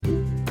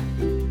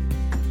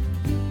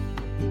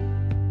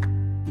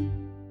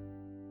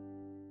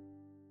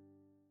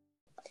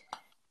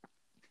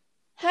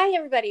Hi,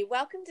 everybody.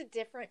 Welcome to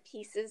Different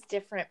Pieces,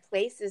 Different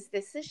Places.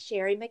 This is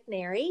Sherry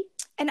McNary.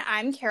 And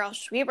I'm Carol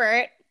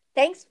Schwiebert.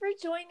 Thanks for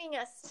joining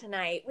us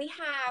tonight. We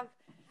have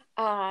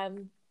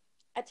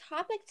a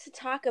topic to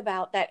talk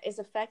about that is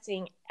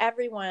affecting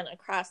everyone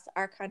across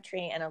our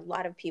country and a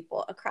lot of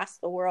people across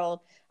the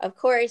world. Of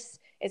course,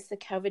 it's the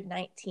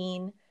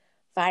COVID-19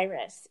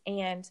 virus.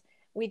 And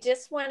we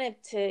just wanted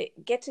to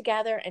get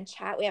together and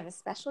chat. We have a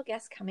special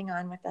guest coming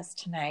on with us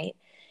tonight.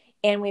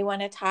 And we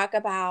want to talk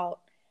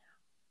about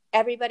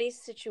everybody's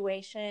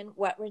situation,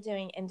 what we're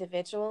doing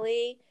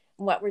individually,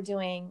 what we're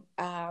doing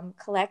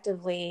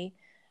collectively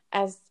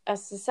as a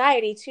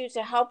society too,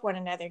 to help one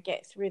another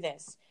get through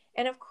this.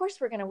 And of course,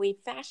 we're going to weave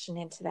fashion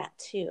into that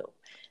too.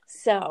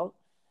 So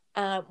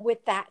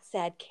with that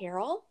said,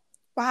 Carol.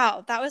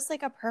 Wow, that was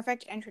like a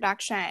perfect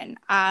introduction.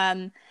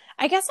 I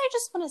guess I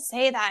just want to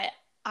say that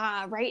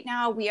right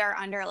now we are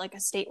under like a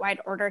statewide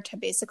order to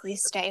basically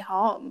stay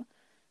home.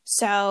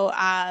 So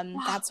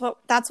that's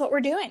what we're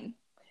doing.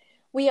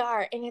 We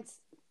are. And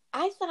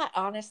I thought,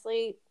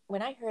 honestly,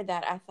 when I heard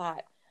that, I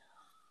thought,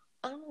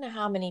 I don't know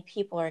how many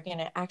people are going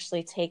to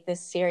actually take this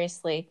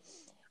seriously.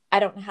 I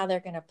don't know how they're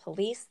going to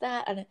police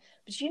that.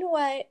 But you know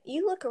what?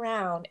 You look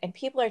around and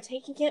people are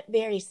taking it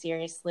very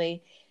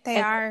seriously. They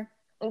are.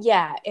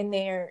 Yeah. And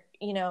they're,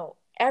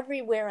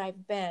 everywhere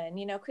I've been,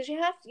 because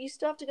you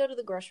still have to go to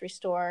the grocery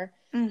store.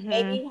 Mm-hmm.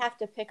 Maybe you have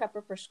to pick up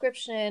a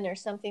prescription or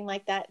something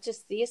like that,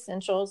 just the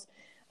essentials.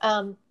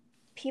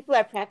 People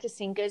are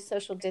practicing good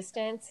social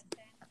distance.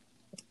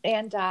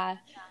 And I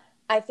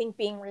think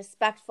being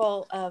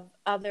respectful of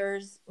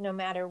others, no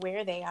matter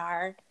where they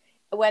are,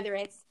 whether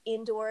it's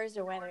indoors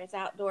or whether it's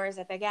outdoors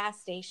at the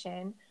gas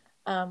station,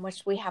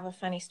 which we have a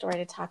funny story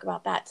to talk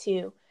about that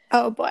too.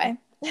 Oh boy.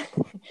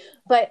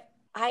 But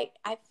I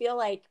feel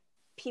like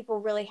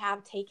people really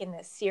have taken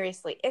this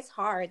seriously. It's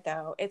hard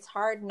though. It's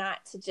hard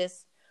not to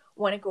just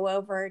want to go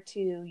over to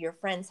your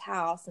friend's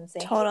house and say,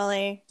 totally.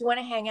 Hey, do you want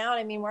to hang out?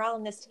 I mean, we're all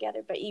in this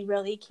together, but you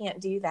really can't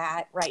do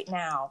that right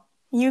now.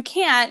 You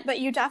can't, but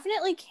you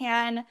definitely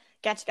can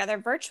get together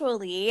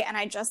virtually. And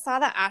I just saw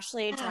that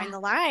Ashley joined the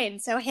line.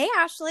 So, hey,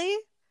 Ashley.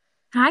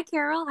 Hi,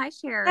 Carol. Hi,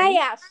 Sherry.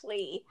 Hi,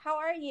 Ashley. How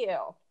are you?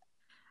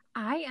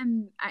 I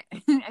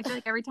feel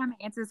like every time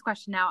I answer this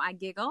question now, I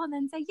giggle and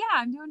then say, yeah,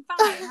 I'm doing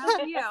fine. How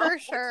are you? For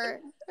sure.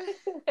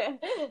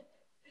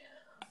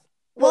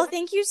 Well,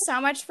 thank you so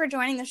much for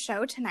joining the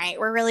show tonight.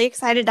 We're really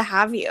excited to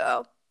have you.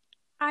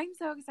 I'm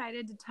so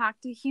excited to talk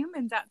to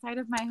humans outside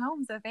of my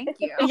home, so thank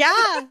you.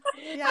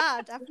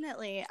 Yeah,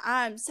 definitely.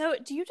 So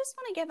do you just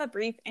want to give a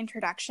brief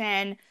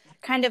introduction,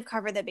 kind of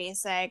cover the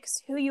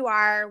basics, who you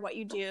are, what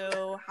you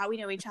do, how we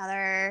know each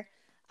other,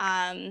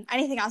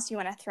 anything else you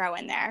want to throw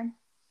in there?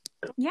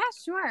 Yeah,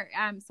 sure.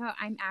 So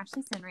I'm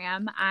Ashley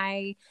Sinram.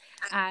 I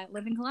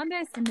live in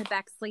Columbus in the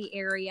Bexley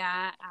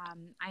area.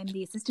 I'm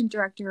the Assistant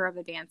Director of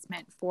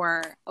Advancement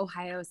for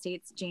Ohio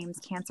State's James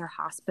Cancer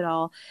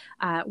Hospital,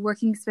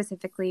 working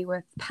specifically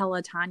with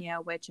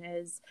Pelotonia, which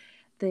is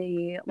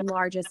the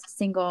largest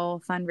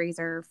single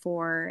fundraiser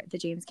for the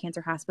James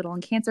Cancer Hospital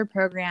and Cancer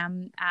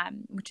Program,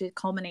 which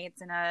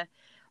culminates in a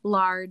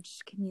large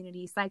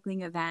community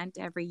cycling event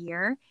every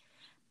year.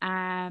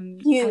 I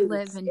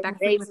live in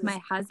Bexley with my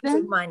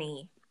husband.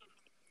 Money.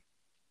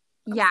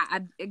 Yeah,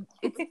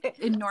 it's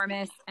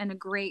enormous and a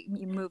great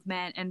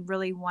movement, and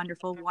really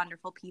wonderful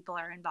people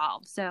are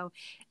involved. So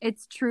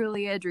it's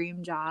truly a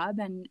dream job,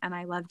 and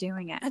I love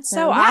doing it. That's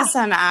so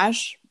awesome,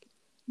 Ash.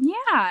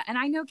 Yeah, and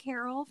I know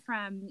Carol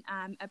from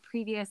a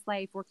previous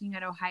life working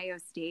at Ohio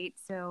State.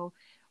 So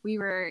we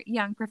were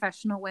young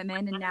professional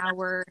women, and now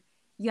we're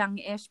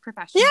young-ish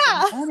professional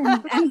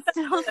women and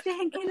still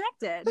staying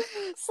connected.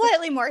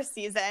 Slightly more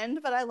seasoned,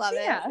 but I love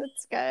it.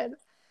 It's good.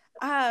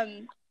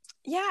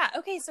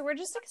 Okay, so we're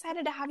just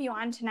excited to have you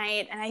on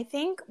tonight, and I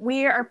think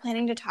we are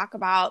planning to talk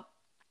about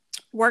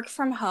work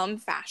from home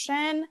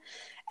fashion.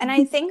 And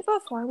I think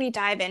before we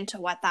dive into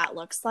what that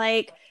looks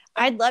like,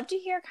 I'd love to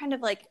hear kind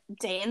of like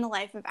day in the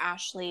life of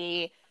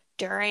Ashley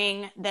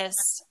during this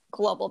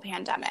global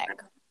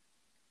pandemic.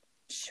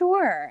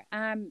 Sure.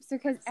 So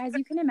because as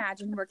you can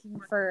imagine, working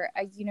for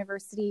a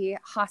university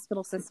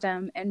hospital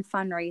system and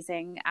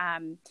fundraising,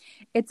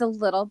 it's a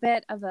little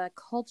bit of a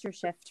culture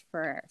shift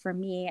for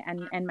me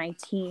and my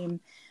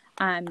team.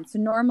 So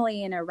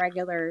normally in a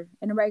regular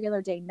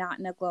day, not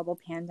in a global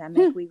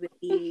pandemic, we would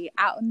be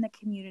out in the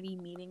community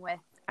meeting with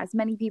as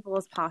many people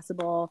as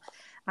possible,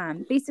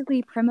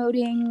 basically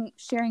promoting,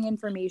 sharing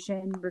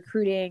information,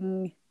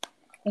 recruiting,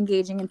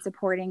 engaging and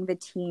supporting the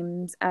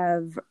teams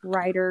of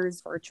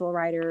writers, virtual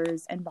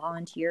writers, and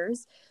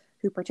volunteers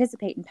who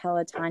participate in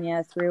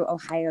Pelotonia through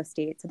Ohio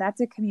State. So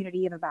that's a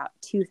community of about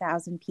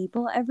 2,000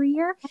 people every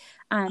year.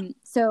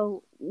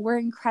 So we're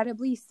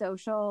incredibly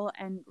social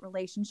and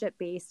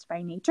relationship-based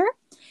by nature.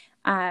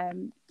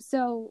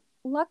 So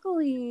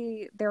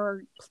luckily, there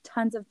are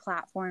tons of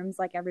platforms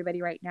like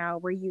everybody right now.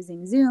 We're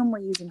using Zoom,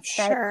 we're using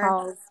Skype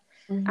calls.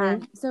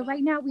 Mm-hmm. So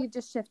right now we've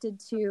just shifted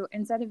to,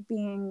 instead of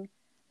being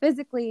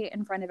physically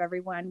in front of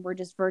everyone, we're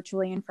just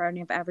virtually in front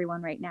of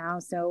everyone right now.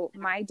 So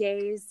my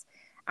days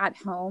at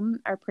home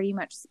are pretty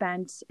much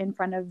spent in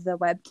front of the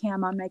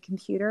webcam on my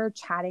computer,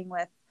 chatting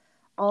with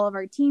all of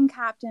our team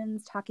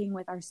captains, talking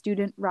with our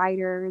student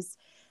riders,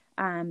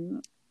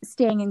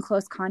 staying in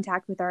close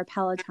contact with our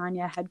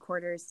Pelotonia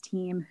headquarters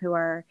team, who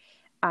are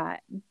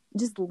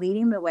just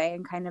leading the way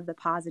in kind of the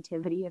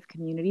positivity of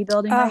community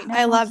building right now.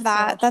 I love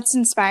that. That's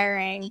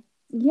inspiring.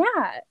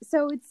 Yeah.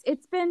 So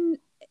it's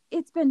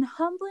been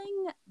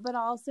humbling, but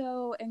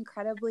also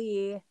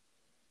incredibly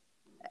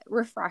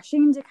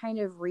refreshing to kind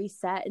of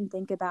reset and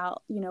think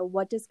about,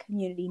 what does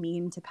community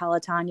mean to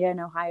Pelotonia and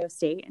Ohio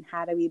State, and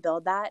how do we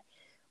build that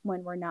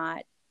when we're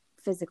not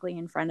physically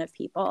in front of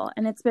people.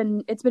 And it's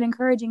been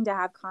encouraging to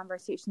have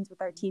conversations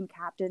with our team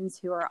captains,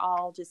 who are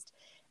all just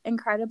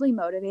incredibly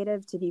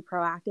motivated to be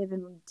proactive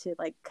and to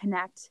like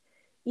connect,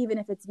 even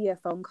if it's via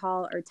phone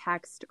call or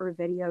text or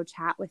video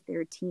chat with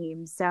their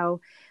team. So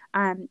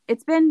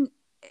it's been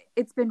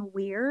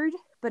weird,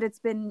 but it's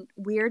been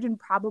weird in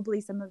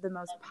probably some of the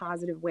most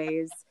positive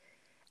ways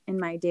in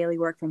my daily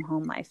work from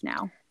home life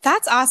now.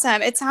 That's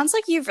awesome. It sounds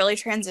like you've really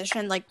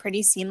transitioned like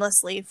pretty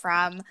seamlessly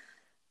from,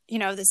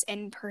 this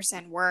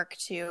in-person work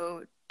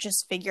to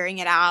just figuring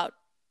it out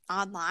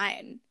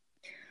online.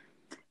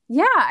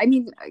 Yeah, I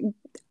mean,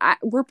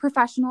 we're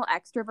professional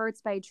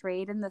extroverts by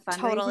trade in the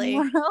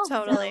fundraising world.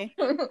 Totally.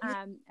 So,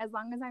 as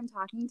long as I'm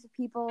talking to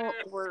people,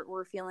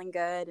 we're feeling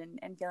good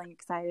and feeling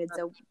excited.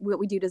 So what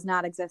we do does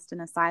not exist in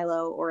a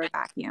silo or a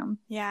vacuum.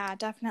 Yeah,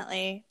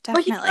 definitely.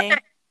 Well,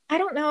 I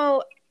don't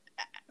know.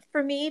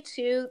 For me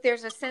too,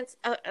 there's a sense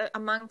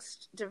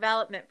amongst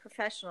development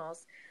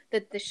professionals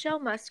that the show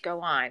must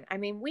go on. I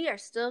mean, we are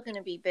still going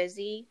to be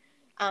busy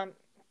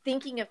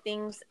thinking of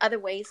things, other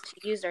ways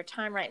to use our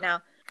time right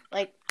now.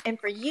 Like, and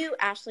for you,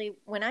 Ashley,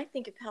 when I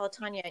think of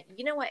Pelotonia,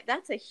 you know what?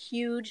 That's a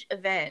huge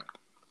event.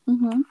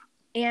 Mm-hmm.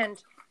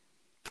 And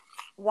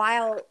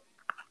while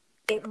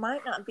it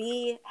might not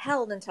be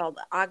held until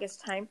the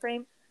August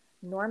timeframe,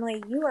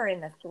 normally you are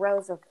in the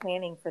throes of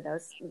planning for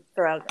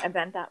an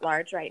event that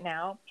large right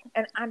now.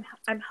 And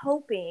I'm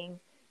hoping,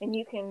 and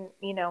you can,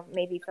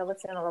 maybe fill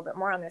us in a little bit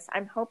more on this.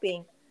 I'm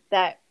hoping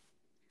that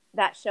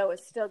show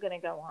is still going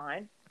to go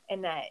on,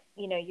 and that,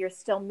 you're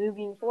still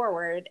moving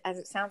forward, as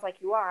it sounds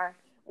like you are,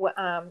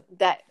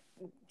 that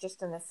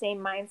just in the same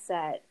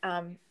mindset,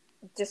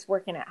 just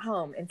working at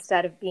home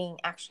instead of being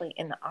actually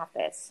in the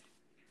office.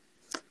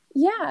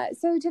 Yeah.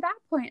 So to that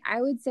point,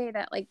 I would say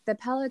that like the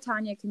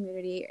Pelotonia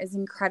community is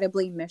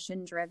incredibly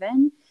mission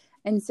driven.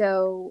 And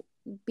so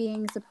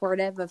being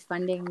supportive of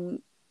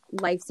funding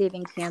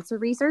life-saving cancer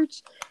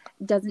research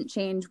doesn't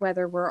change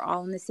whether we're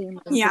all in the same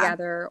room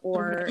together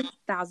or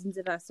thousands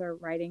of us are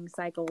riding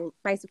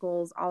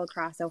bicycles all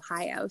across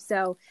Ohio.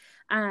 So,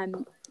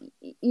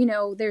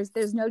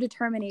 there's no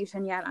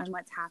determination yet on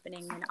what's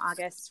happening in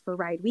August for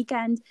Ride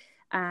Weekend.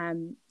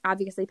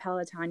 Obviously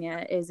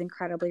Pelotonia is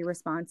incredibly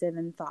responsive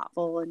and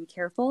thoughtful and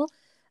careful,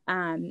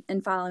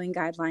 and following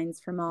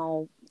guidelines from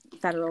all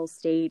federal,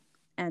 state,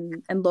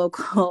 and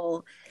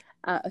local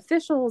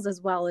officials, as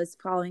well as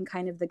following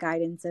kind of the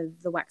guidance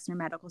of the Wexner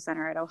Medical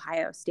Center at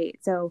Ohio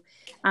State. So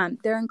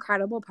they're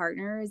incredible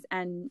partners,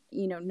 and,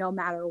 no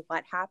matter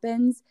what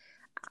happens,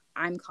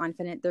 I'm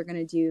confident they're going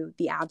to do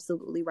the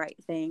absolutely right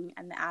thing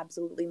and the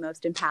absolutely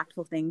most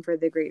impactful thing for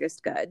the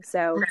greatest good.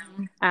 So,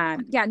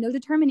 no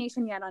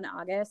determination yet on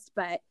August,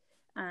 but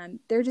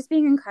they're just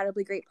being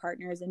incredibly great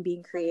partners and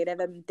being creative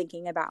and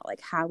thinking about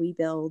like how we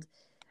build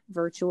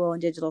virtual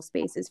and digital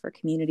spaces for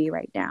community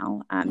right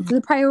now. So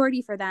the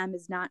priority for them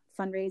is not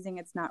fundraising.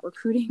 It's not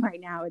recruiting right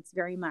now. It's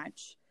very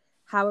much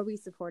how are we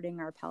supporting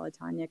our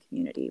Pelotonia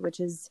community, which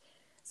is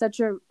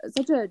such a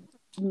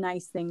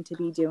nice thing to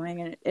be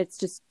doing. And it's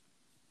just,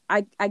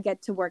 I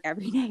get to work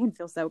every day and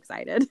feel so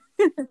excited.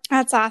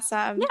 That's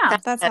awesome. Yeah.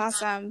 That's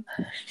awesome.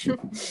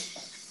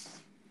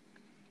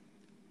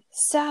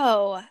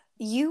 So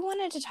you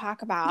wanted to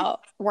talk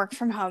about work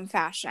from home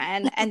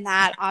fashion, and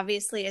that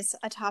obviously is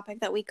a topic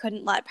that we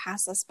couldn't let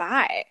pass us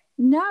by.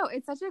 No,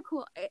 it's such a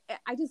cool,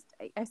 I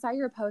saw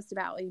your post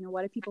about,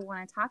 what do people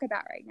want to talk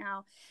about right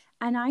now?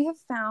 And I have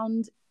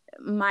found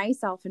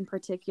myself in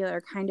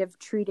particular kind of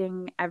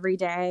treating every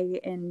day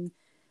in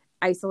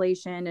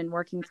isolation and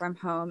working from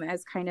home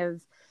as kind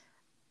of,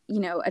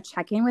 a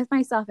check-in with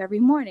myself every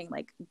morning.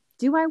 Like,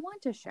 do I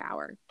want to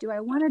shower? Do I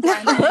want to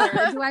dry my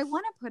hair? Do I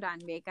want to put on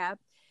makeup?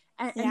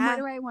 And what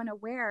do I want to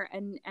wear?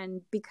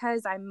 And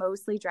because I'm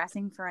mostly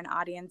dressing for an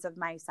audience of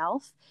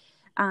myself,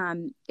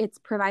 it's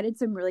provided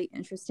some really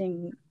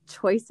interesting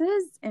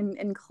choices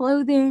in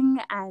clothing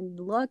and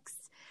looks.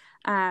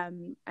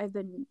 I've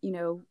been,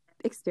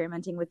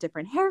 experimenting with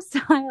different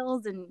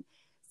hairstyles, and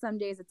some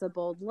days it's a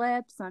bold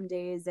lip. Some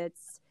days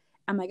it's,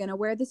 am I going to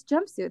wear this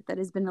jumpsuit that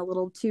has been a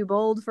little too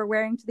bold for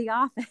wearing to the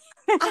office?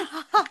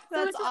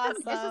 That's awesome.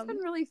 It's just been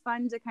really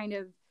fun to kind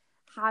of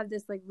have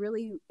this like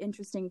really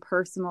interesting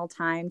personal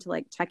time to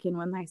like check in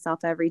with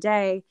myself every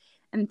day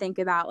and think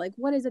about like,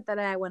 what is it that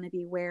I want to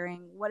be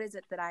wearing? What is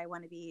it that I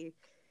want to be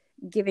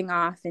giving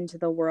off into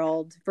the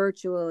world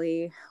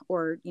virtually,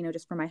 or,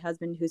 just for my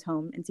husband who's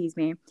home and sees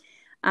me.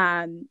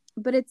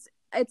 But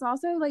it's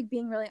also like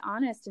being really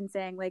honest and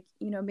saying like,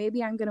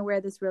 maybe I'm going to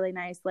wear this really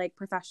nice, like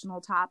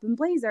professional top and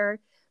blazer,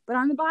 but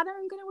on the bottom,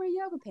 I'm going to wear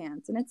yoga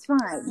pants and it's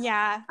fine.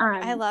 Yeah.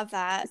 I love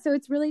that. So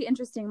it's really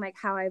interesting, like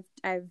how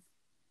I've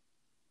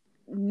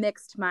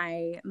mixed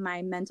my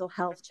mental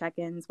health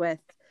check-ins with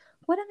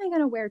what am I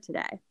going to wear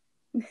today?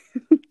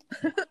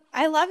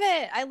 I love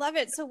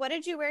it. So what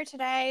did you wear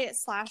today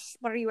 /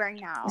 what are you wearing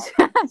now?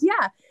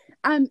 Yeah.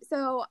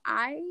 So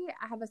I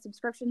have a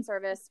subscription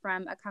service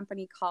from a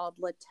company called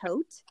Le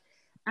Tote.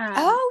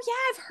 Oh yeah,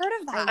 I've heard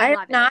of that. I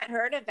have not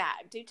heard of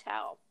that. Do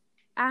tell.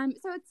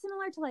 So it's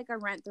similar to like a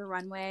Rent the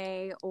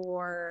Runway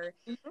or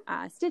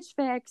Stitch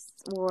Fix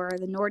or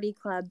the Nordy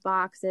Club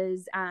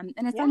boxes. And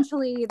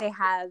essentially they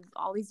have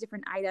all these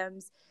different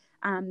items.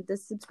 The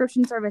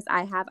subscription service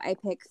I have, I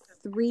pick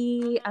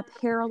 3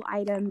 apparel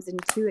items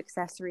and 2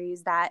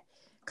 accessories that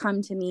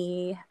come to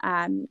me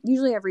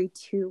usually every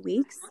 2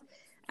 weeks.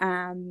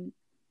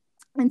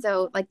 And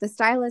so like the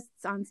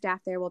stylists on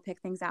staff there will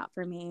pick things out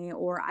for me,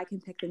 or I can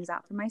pick things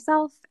out for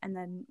myself. And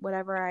then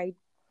whatever I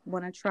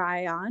want to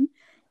try on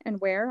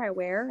and wear, I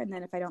wear. And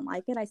then if I don't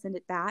like it, I send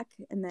it back.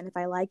 And then if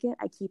I like it,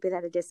 I keep it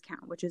at a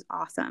discount, which is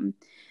awesome.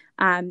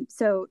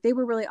 So they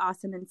were really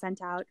awesome and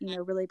sent out,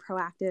 really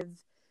proactive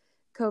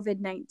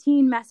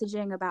COVID-19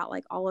 messaging about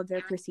like all of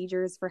their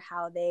procedures for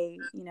how they,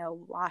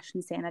 wash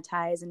and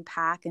sanitize and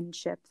pack and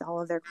ship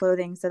all of their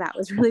clothing. So that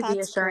was really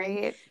reassuring.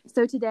 Great.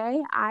 So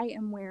today I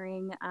am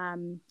wearing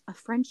a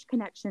French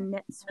Connection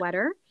knit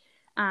sweater.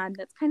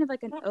 That's kind of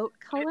like an oat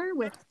color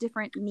with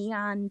different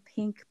neon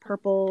pink,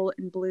 purple,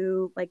 and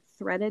blue like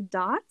threaded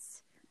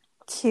dots.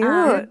 Cute.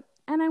 And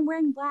I'm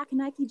wearing black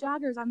Nike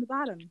joggers on the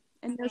bottom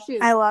and no shoes.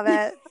 I love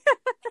it.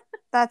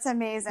 That's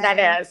amazing.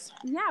 That is.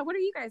 Yeah. What are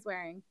you guys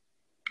wearing?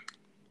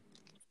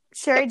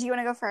 Sherry, do you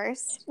want to go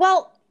first?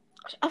 Well,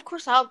 of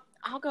course I'll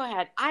go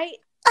ahead.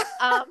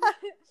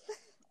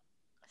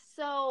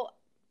 So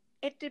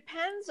it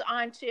depends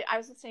on I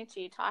was listening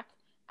to you talk,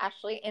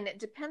 Ashley, and it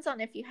depends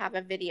on if you have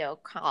a video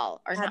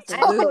call or not.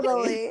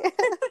 Totally.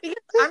 Because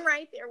I'm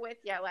right there with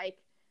you. Like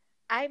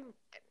I'm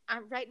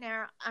right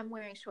now I'm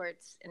wearing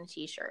shorts and a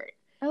t-shirt.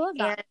 I love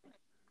that. And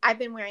I've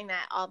been wearing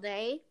that all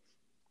day.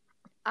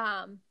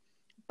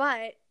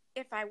 But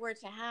if I were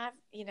to have,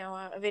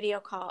 a video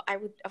call, I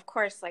would, of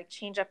course, like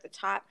change up the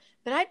top.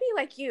 But I'd be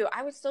like you.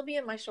 I would still be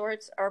in my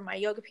shorts or my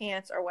yoga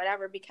pants or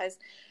whatever because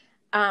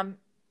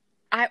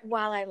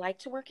while I like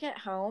to work at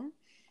home,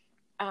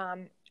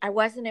 I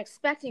wasn't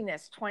expecting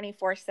this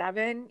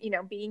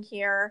 24/7, being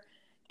here.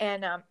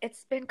 And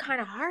it's been kind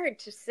of hard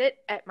to sit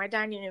at my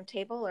dining room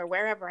table or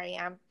wherever I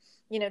am,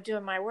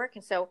 doing my work.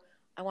 And so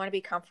I want to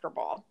be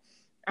comfortable.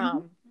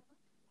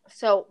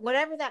 So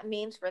whatever that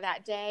means for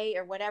that day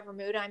or whatever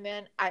mood I'm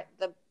in,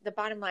 the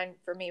bottom line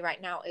for me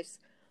right now is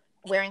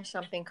wearing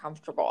something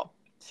comfortable.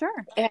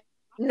 Sure. And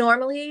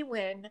normally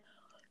when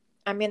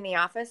I'm in the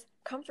office,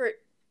 comfort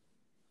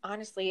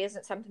honestly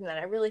isn't something that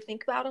I really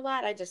think about a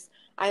lot.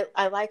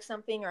 I like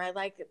something, or I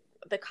like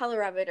the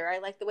color of it, or I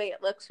like the way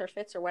it looks or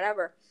fits or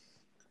whatever.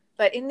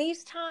 But in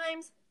these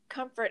times,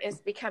 comfort is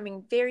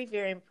becoming very,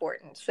 very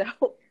important. So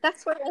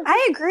that's what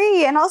I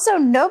agree. And also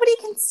nobody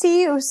can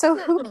see you, so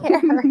who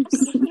cares?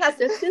 Yes,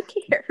 who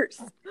cares?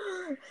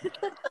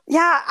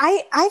 Yeah,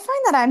 I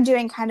find that I'm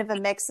doing kind of a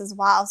mix as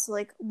well. So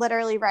like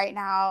literally right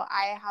now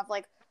I have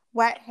like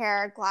wet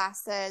hair,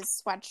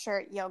 glasses,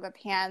 sweatshirt, yoga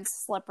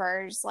pants,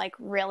 slippers, like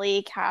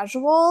really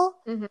casual.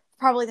 Mm-hmm.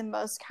 Probably the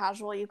most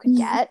casual you could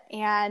get.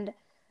 And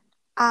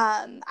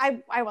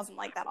I wasn't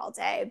like that all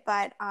day,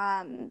 but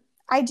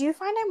I do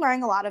find I'm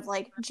wearing a lot of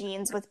like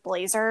jeans with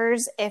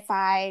blazers if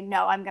I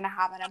know I'm going to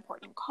have an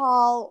important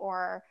call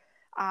or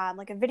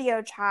like a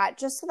video chat,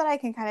 just so that I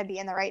can kind of be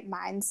in the right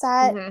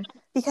mindset,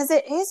 because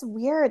it is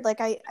weird.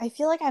 Like I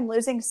feel like I'm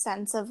losing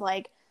sense of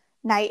like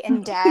night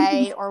and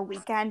day or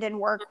weekend and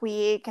work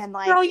week. And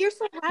like, girl, you're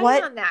so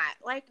right on that.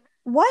 Like,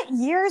 what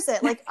year is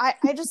it? Like, I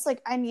just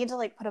like, I need to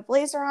like put a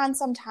blazer on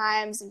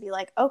sometimes and be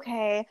like,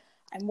 okay,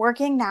 I'm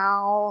working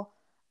now.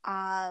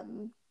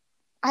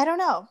 I don't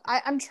know.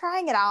 I'm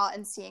trying it out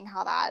and seeing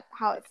how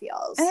it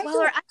feels.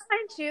 Well, I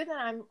find too that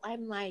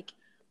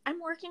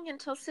I'm working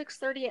until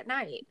 6:30 at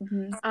night.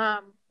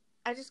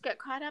 I just get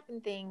caught up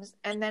in things,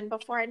 and then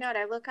before I know it,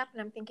 I look up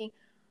and I'm thinking,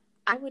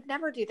 I would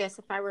never do this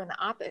if I were in the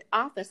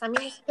office. I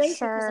mean, it's great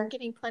because I'm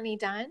getting plenty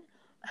done,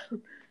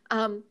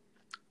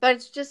 but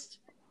it's just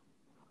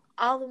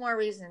all the more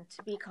reason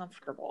to be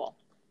comfortable.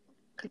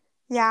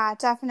 Yeah,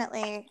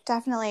 definitely.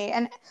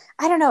 And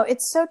I don't know,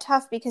 it's so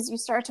tough because you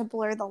start to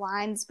blur the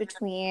lines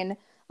between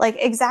like,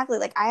 exactly,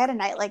 like I had a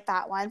night like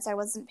that once. I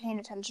wasn't paying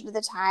attention to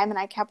the time and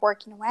I kept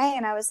working away,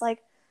 and I was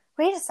like,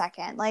 wait a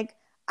second, like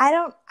I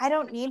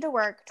don't need to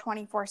work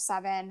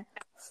 24/7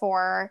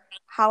 for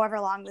however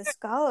long this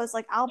goes.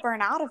 Like I'll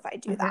burn out if I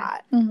do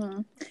that.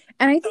 And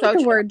I think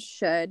the word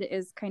should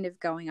is kind of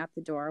going out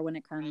the door when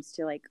it comes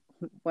to like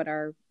what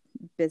our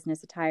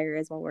business attire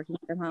is while working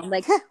from home.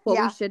 Like what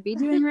we should be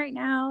doing right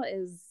now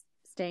is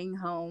staying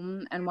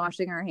home and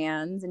washing our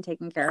hands and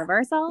taking care of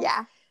ourselves.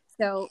 Yeah.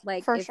 So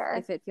like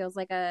if it feels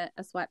like a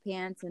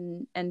sweatpants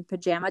and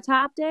pajama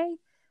top day,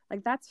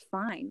 like that's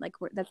fine. Like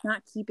that's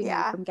not keeping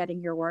you from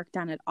getting your work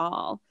done at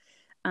all.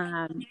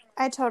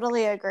 I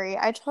totally agree.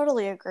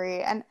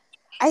 And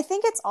I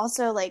think it's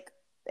also like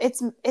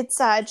it's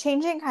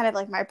changing kind of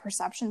like my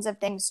perceptions of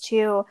things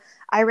too.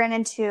 I ran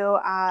into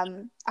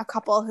a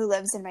couple who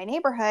lives in my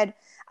neighborhood.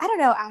 I don't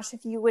know, Ash,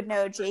 if you would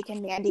know Jake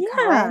and Mandy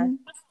Cohen.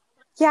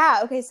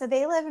 Yeah, okay, so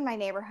they live in my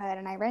neighborhood,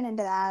 and I ran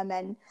into them,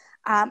 and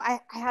I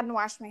hadn't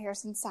washed my hair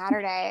since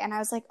Saturday, and I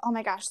was like, oh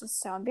my gosh, this is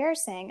so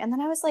embarrassing. And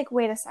then I was like,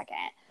 wait a second.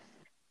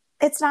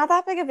 It's not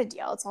that big of a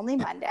deal. It's only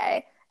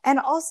Monday. And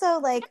also,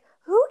 like,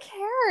 who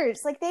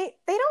cares? Like, they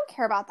don't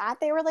care about that.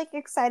 They were, like,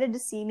 excited to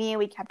see me.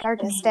 We kept our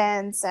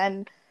distance,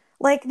 and,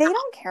 like, they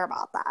don't care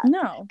about that.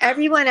 No.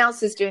 Everyone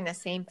else is doing the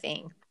same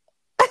thing.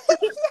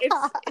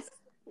 It's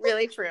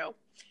really true.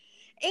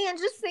 And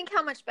just think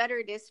how much better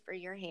it is for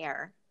your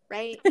hair,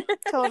 right?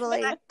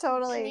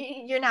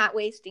 Totally. You're not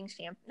wasting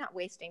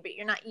but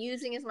you're not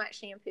using as much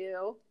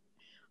shampoo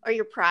or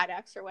your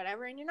products or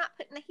whatever, and you're not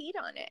putting the heat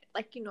on it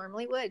like you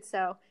normally would.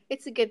 So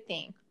it's a good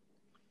thing.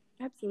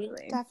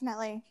 Absolutely.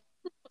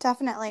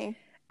 Definitely.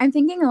 I'm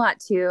thinking a lot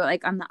too,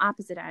 like on the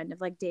opposite end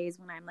of like days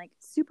when I'm like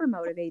super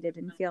motivated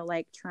and feel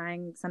like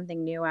trying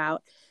something new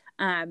out.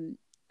 I've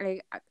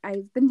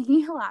been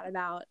thinking a lot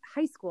about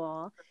high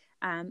school.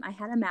 I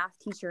had a math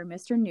teacher,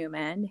 Mr.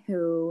 Newman,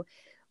 who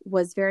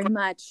was very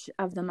much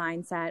of the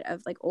mindset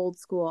of like old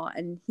school.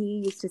 And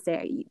he used to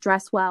say,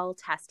 dress well,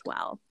 test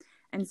well.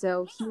 And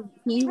so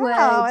he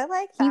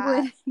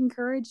would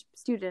encourage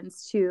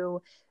students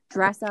to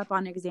dress up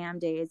on exam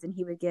days, and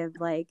he would give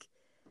like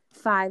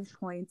 5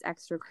 points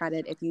extra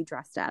credit if you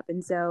dressed up.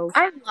 And so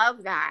I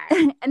love that.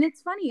 And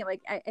it's funny,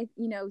 like I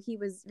he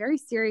was very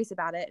serious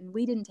about it, and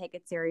we didn't take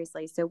it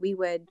seriously. So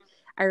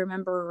I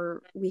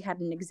remember we had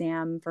an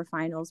exam for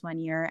finals one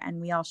year, and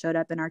we all showed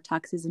up in our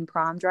tuxes and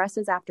prom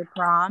dresses after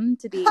prom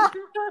to be,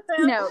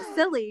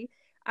 silly.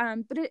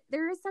 But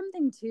there is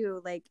something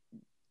to like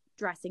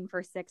dressing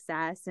for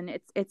success, and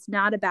it's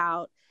not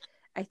about,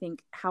 I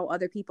think, how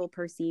other people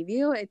perceive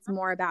you. It's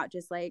more about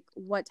just like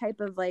what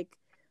type of like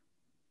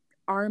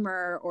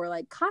armor or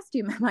like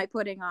costume am I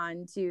putting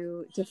on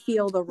to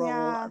feel the role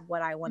of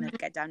what I want to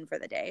get done for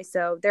the day.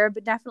 So there have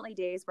been definitely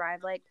days where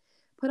I've like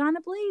put on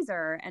a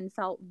blazer and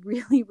felt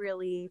really,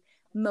 really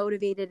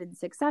motivated and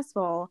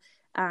successful.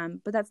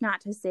 But that's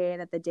not to say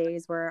that the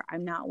days where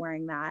I'm not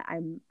wearing that,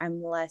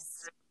 I'm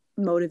less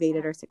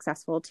motivated or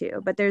successful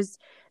too. But there's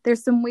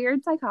some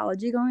weird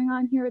psychology going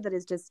on here that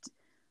is just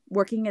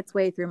working its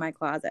way through my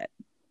closet.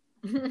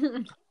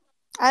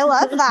 I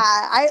love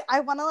that. I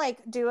want to like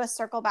do a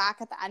circle back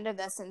at the end of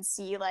this and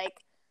see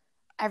like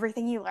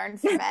everything you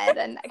learned from it.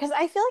 And because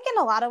I feel like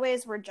in a lot of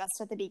ways we're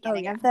just at the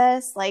beginning of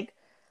this. Like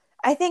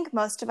I think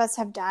most of us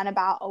have done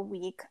about a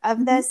week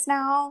of this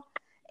now.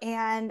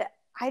 And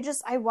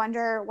I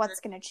wonder what's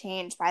going to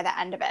change by the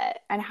end of it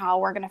and how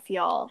we're going to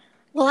feel.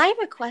 Well, I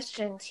have a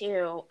question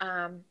too.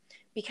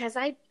 Because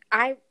I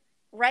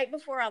right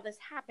before all this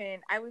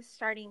happened, I was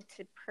starting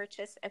to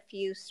purchase a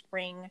few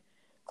spring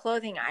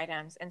clothing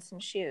items and some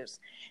shoes.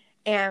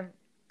 And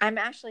I'm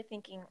actually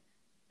thinking,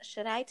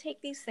 should I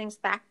take these things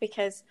back?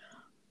 Because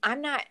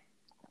I'm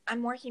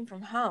working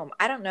from home.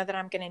 I don't know that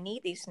I'm going to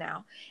need these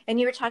now. And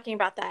you were talking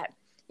about that,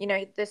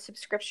 the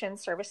subscription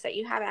service that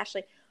you have,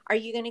 Ashley. Are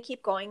you going to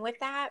keep going with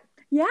that?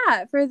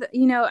 Yeah.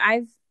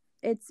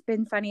 It's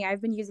been funny.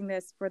 I've been using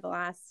this for the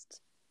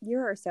last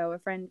year or so. A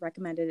friend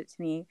recommended it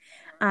to me.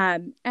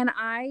 And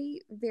I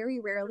very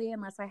rarely,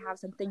 unless I have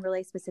something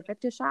really specific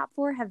to shop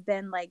for, have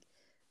been like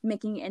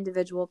making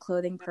individual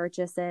clothing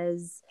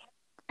purchases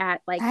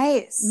at like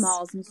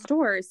malls and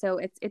stores. So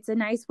it's a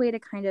nice way to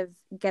kind of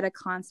get a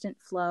constant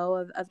flow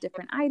of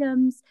different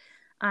items.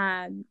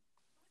 Yeah.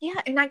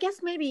 And I guess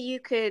maybe you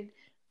could,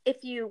 if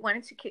you're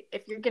going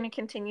to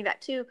continue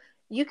that too,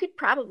 you could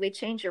probably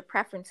change your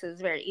preferences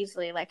very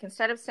easily. Like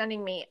instead of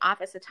sending me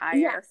office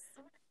attire,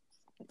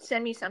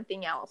 send me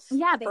something else.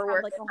 Yeah. They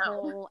have like a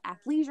whole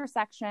athleisure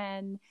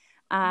section.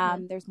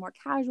 There's more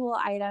casual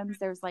items.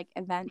 There's like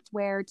event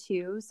wear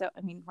too. So,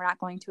 I mean, we're not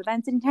going to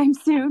events anytime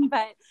soon,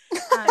 but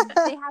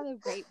they have a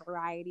great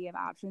variety of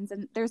options.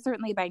 And there's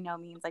certainly by no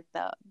means like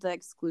the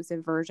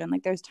exclusive version.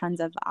 Like there's tons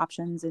of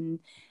options in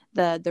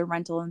the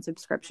rental and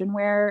subscription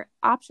wear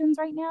options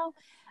right now.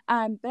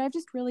 But I've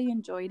just really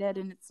enjoyed it.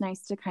 And it's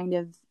nice to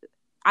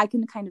I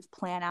can kind of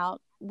plan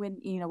out when,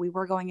 we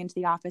were going into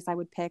the office, I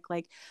would pick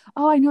like,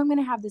 oh, I know I'm going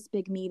to have this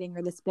big meeting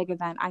or this big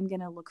event. I'm going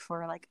to look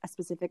for like a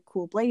specific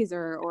cool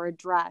blazer or a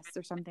dress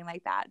or something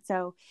like that.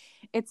 So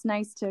it's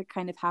nice to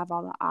kind of have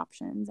all the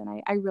options,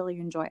 and I really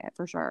enjoy it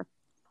for sure.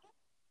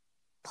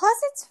 Plus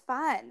it's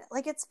fun.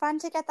 Like it's fun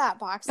to get that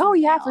box. Oh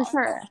yeah, for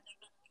sure.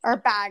 Or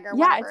bag or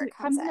whatever. It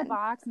comes in a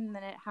box, and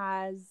then it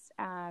has,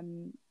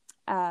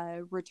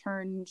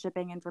 return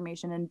shipping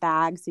information and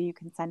bags, so you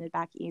can send it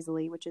back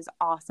easily, which is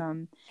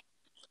awesome.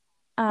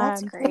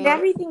 That's great. And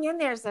everything in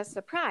there is a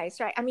surprise,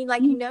 right? I mean,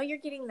 like, you're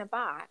getting the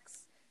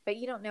box, but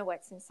you don't know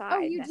what's inside. Oh,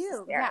 you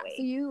do. Yeah.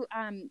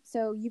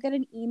 So you get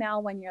an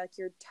email when your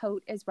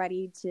tote is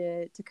ready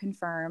to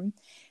confirm,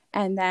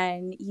 and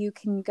then you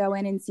can go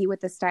in and see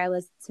what the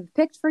stylists have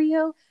picked for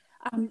you.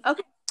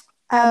 Okay.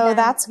 Oh,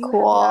 that's you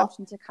cool. have the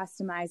option to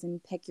customize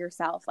and pick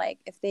yourself. Like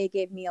if they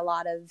gave me a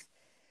lot of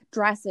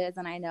dresses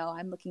and I know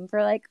I'm looking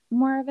for like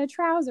more of a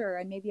trouser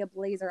and maybe a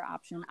blazer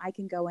option, I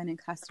can go in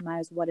and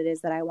customize what it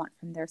is that I want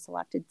from their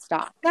selected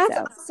stock. That's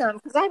awesome,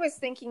 because I was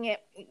thinking it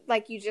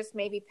like you just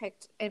maybe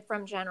picked it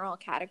from general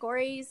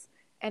categories,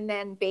 and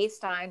then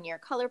based on your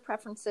color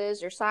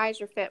preferences, your size,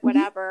 your fit,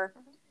 whatever,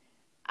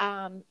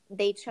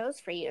 they chose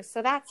for you.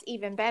 So that's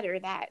even better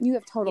that you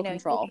have total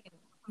control.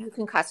 You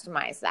can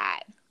customize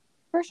that.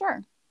 For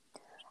sure.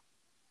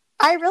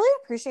 I really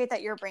appreciate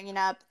that you're bringing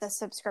up the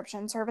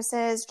subscription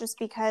services, just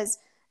because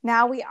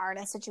now we are in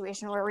a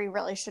situation where we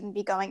really shouldn't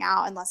be going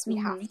out unless we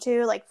have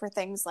to, like for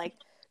things like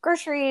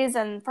groceries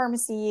and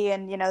pharmacy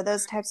and, you know,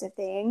 those types of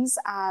things.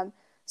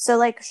 So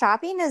like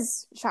shopping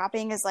is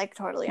like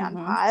totally on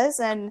pause.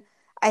 And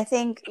I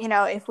think, you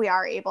know, if we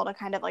are able to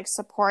kind of like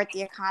support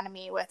the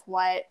economy with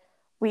what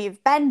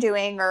we've been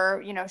doing,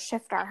 or, you know,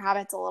 shift our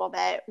habits a little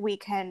bit, we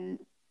can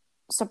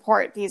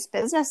support these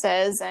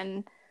businesses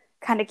and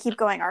kind of keep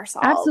going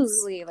ourselves.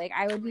 Absolutely. Like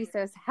I would be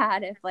so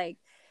sad if like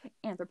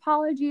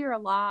Anthropologie or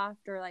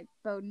Loft or like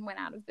Bowden went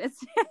out of business.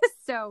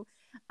 So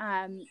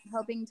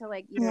hoping to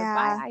like either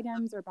buy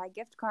items or buy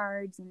gift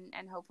cards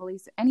and hopefully,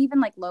 and even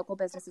like local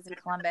businesses in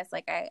Columbus.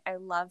 Like I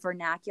love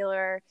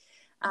Vernacular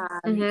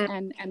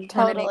and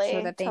trying to make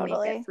sure that they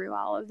make it through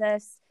all of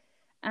this.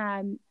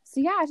 So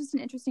yeah, it's just an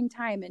interesting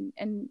time,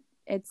 and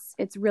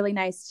it's really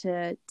nice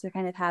to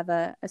kind of have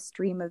a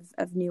stream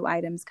of new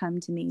items come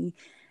to me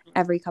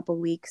every couple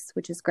weeks,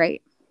 which is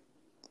great.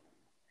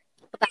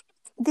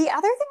 The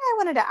other thing I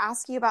wanted to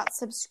ask you about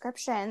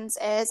subscriptions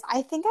is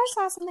I think I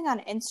saw something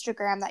on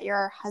Instagram that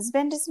your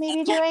husband is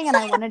maybe doing, and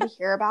I wanted to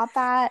hear about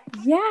that.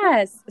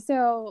 Yes.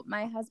 So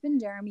my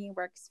husband, Jeremy,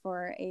 works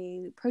for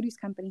a produce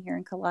company here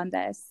in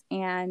Columbus.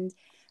 And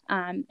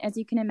as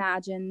you can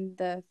imagine,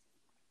 the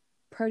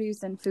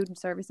produce and food and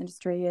service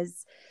industry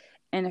is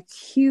in a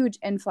huge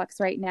influx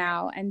right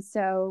now. And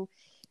so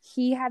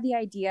he had the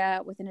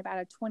idea within about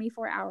a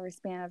 24-hour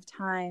span of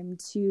time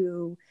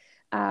to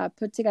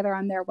put together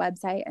on their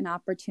website an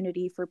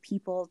opportunity for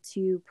people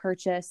to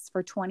purchase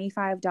for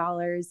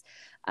 $25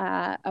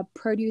 a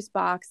produce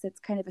box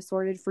that's kind of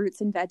assorted fruits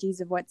and veggies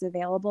of what's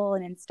available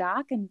and in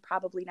stock and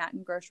probably not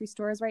in grocery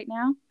stores right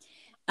now.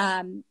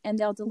 And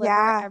they'll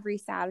deliver every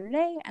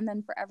Saturday. And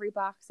then for every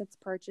box that's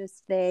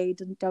purchased, they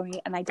donate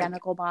an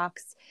identical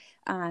box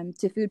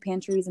to food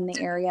pantries in the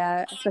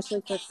area,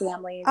 especially for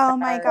families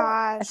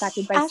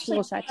affected by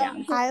school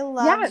shutdowns. I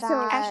love that. So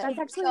that's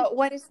actually, so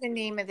what is the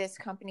name of this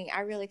company? I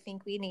really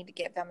think we need to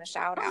give them a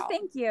shout out.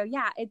 Thank you.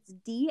 Yeah, it's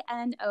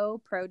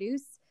DNO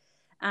Produce.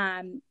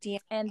 And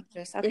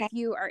if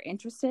you are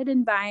interested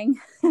in buying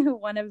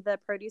one of the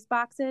produce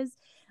boxes,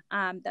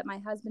 that my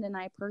husband and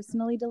I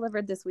personally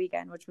delivered this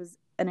weekend, which was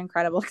an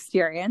incredible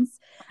experience.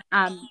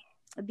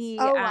 The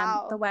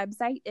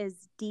website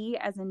is D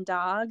as in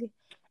dog,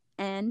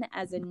 N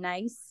as in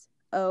nice,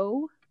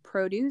 O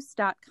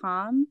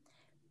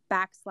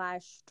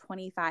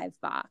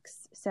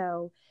produce.com/25box.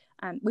 So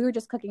we were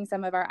just cooking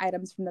some of our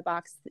items from the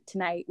box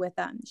tonight with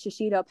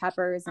shishito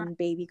peppers and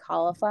baby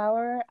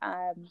cauliflower.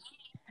 And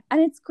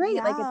it's great.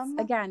 Like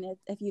it's, again,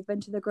 if you've been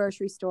to the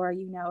grocery store,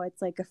 you know,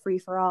 it's like a free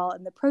for all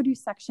in the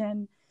produce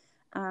section.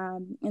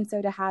 And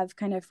so to have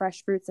kind of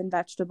fresh fruits and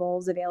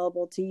vegetables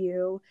available to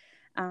you,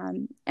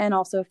 and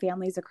also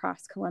families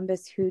across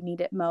Columbus who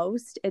need it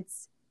most.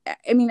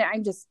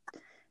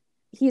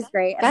 He's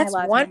great and I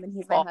love him and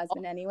he's my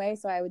husband anyway.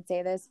 So I would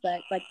say this, but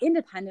like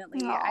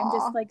independently, I'm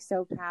just like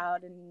so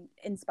proud and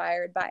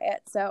inspired by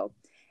it. So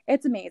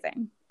it's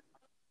amazing.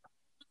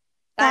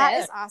 That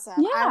is awesome.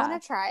 Yeah. I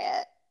want to try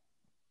it.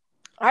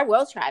 I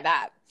will try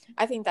that.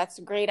 I think that's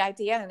a great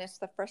idea, and it's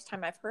the first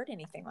time I've heard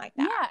anything like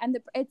that. Yeah, and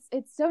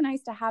it's so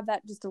nice to have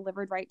that just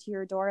delivered right to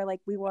your door.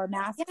 Like we wore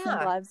masks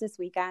and gloves this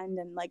weekend,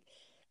 and like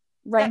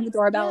rang the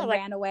doorbell and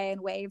ran away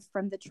and waved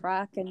from the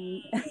truck,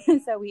 and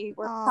so we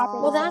were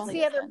properly. Well, that's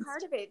the other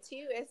part of it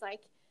too. Is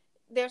like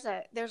there's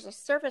a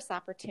service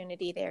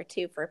opportunity there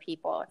too for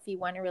people if you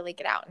want to really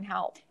get out and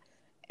help.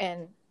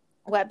 And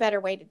what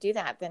better way to do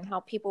that than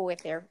help people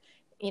with their,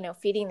 you know,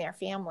 feeding their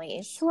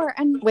families. Sure.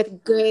 And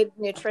with good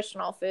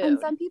nutritional food. And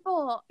some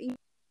people,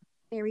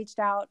 they reached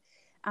out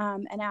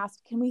and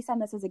asked, can we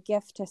send this as a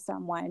gift to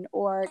someone?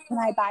 Or can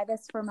I buy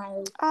this for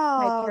my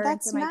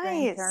parents or my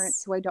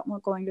grandparents who I don't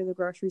want going to the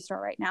grocery store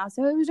right now?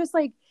 So it was just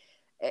like,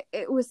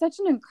 it was such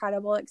an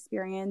incredible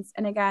experience.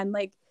 And again,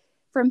 like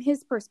from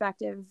his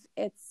perspective,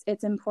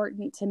 it's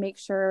important to make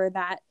sure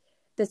that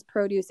this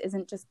produce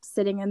isn't just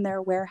sitting in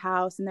their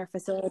warehouse and their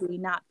facility,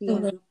 not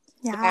being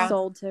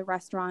sold to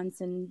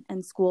restaurants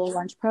and school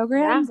lunch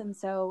programs. And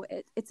so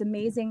it's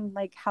amazing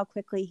like how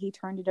quickly he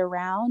turned it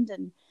around,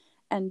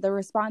 and the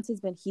response has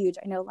been huge.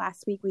 I know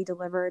last week we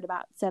delivered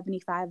about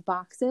 75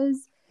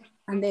 boxes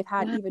and they've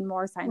had even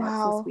more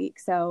signups this week.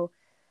 So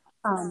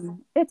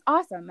it's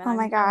awesome. And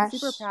I'm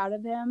super proud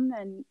of him,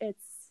 and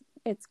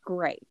it's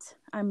great.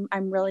 I'm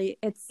really,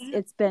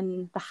 it's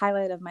been the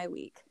highlight of my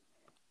week.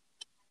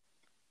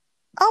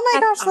 Oh my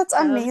gosh, that's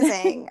awesome.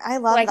 amazing. I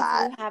love Like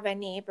that. if you have a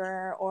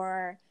neighbor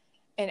or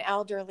an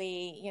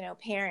elderly,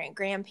 parent,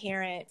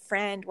 grandparent,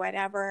 friend,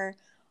 whatever,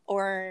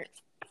 or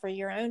for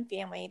your own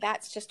family,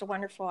 that's just a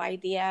wonderful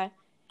idea.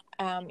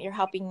 You're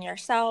helping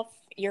yourself,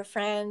 your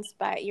friends,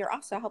 but you're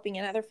also helping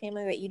another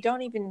family that you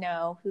don't even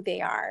know who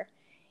they are.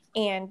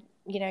 And,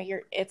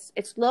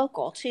 it's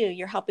local too.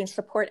 You're helping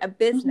support a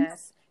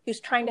business who's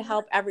trying to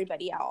help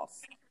everybody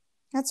else.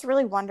 That's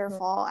really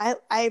wonderful.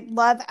 I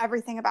love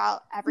everything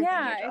about everything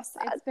you just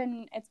said.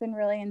 It's been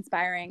really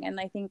inspiring. And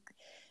I think,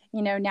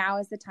 now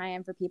is the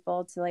time for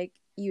people to like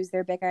use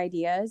their big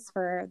ideas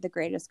for the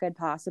greatest good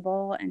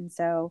possible. And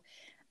so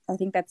I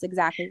think that's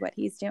exactly what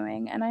he's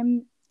doing. And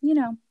I'm,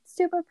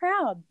 super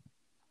proud.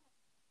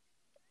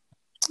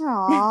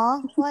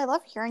 Aw, well, I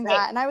love hearing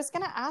that. And I was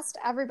going to ask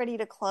everybody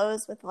to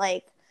close with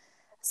like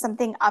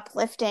something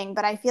uplifting,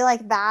 but I feel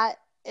like that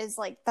is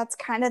like, that's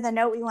kind of the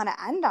note we want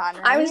to end on,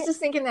 right? I was just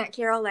thinking that,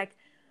 Carol, like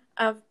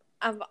of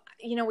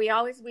we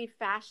always weave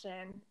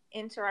fashion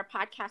into our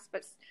podcast,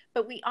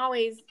 but we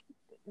always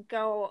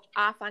go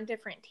off on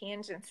different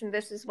tangents, and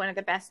this is one of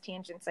the best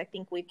tangents I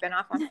think we've been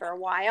off on for a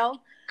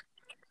while.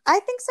 I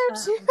think so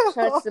too.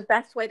 So it's the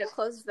best way to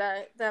close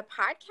the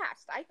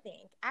podcast, I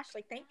think.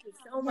 Ashley, thank you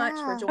so much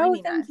for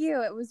joining us. Thank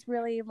you. It was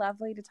really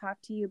lovely to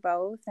talk to you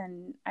both,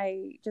 and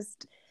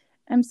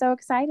I'm so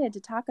excited to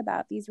talk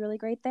about these really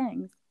great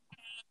things.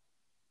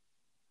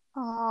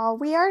 Oh,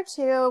 we are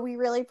too. We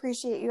really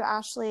appreciate you,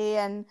 Ashley,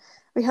 and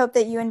we hope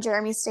that you and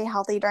Jeremy stay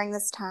healthy during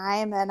this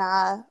time, and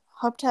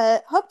hope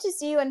to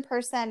see you in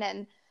person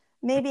and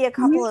maybe a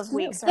couple of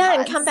weeks.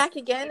 And come back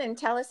again and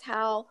tell us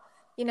how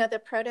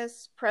the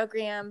Protos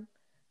program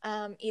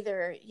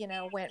either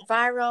went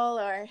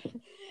viral or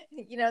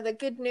the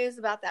good news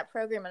about that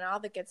program and all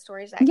the good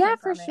stories that came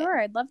from for sure.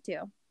 I'd love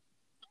to.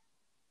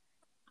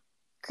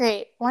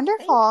 Great,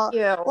 wonderful. Thank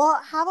you. Well,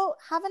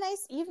 have a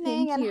nice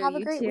evening and have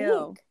a great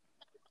week.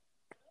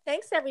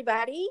 Thanks,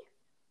 everybody.